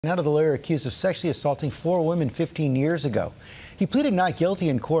Now to the lawyer accused of sexually assaulting 4 women 15 years ago. He pleaded not guilty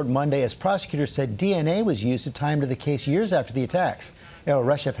in court Monday as prosecutors said DNA was used to tie him to the case years after the attacks. Ariel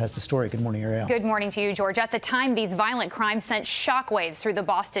Reshef has the story. Good morning, Ariel. Good morning to you, George. At the time, these violent crimes sent shockwaves through the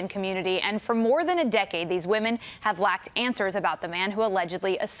Boston community, and for more than a decade, these women have lacked answers about the man who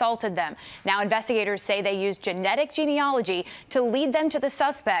allegedly assaulted them. Now, investigators say they used genetic genealogy to lead them to the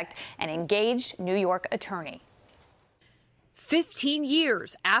suspect, an engaged New York attorney. 15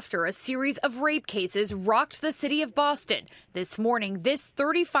 years after a series of rape cases rocked the city of Boston, this morning, this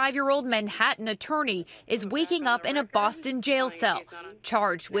 35-year-old Manhattan attorney is waking up in a Boston jail cell,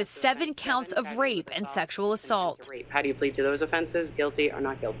 charged with 7 counts of rape and sexual assault. How do you plead to those offenses? Guilty or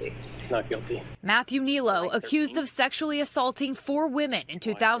not guilty? Not guilty. Matthew Nilo, accused of sexually assaulting 4 women in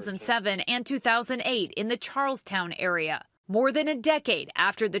 2007 and 2008 in the Charlestown area. More than a decade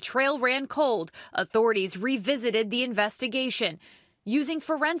after the trail ran cold, authorities revisited the investigation. Using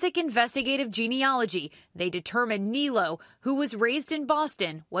forensic investigative genealogy, they determined Nilo, who was raised in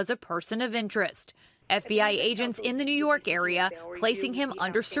Boston, was a person of interest. FBI agents in the New York area placing him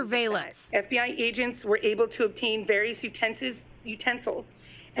under surveillance. FBI agents were able to obtain various utensils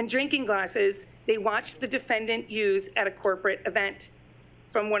and drinking glasses they watched the defendant use at a corporate event.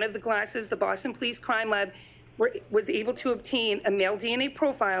 From one of the glasses, the Boston Police Crime Lab was able to obtain a male DNA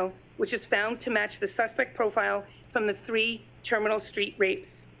profile, which is found to match the suspect profile from the 3 Terminal Street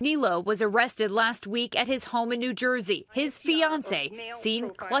rapes. Nilo was arrested last week at his home in New Jersey. His fiancée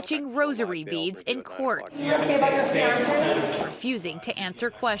seen clutching rosary beads in court, refusing to answer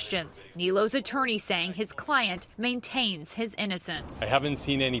questions. Nilo's attorney saying his client maintains his innocence. I haven't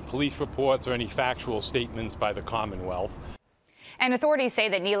seen any police reports or any factual statements by the Commonwealth. And authorities say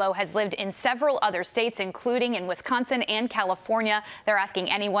that Nilo has lived in several other states, including in Wisconsin and California. They're asking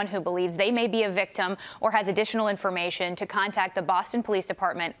anyone who believes they may be a victim or has additional information to contact the Boston Police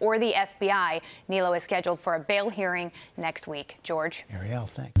Department or the FBI. Nilo is scheduled for a bail hearing next week. George. Ariel,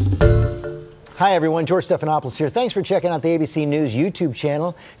 thanks. Hi, everyone. George Stephanopoulos here. Thanks for checking out the ABC News YouTube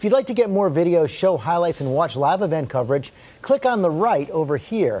channel. If you'd like to get more videos, show highlights, and watch live event coverage, click on the right over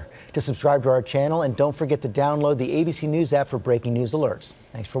here to subscribe to our channel. And don't forget to download the ABC News app for breaking news alerts.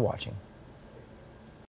 Thanks for watching.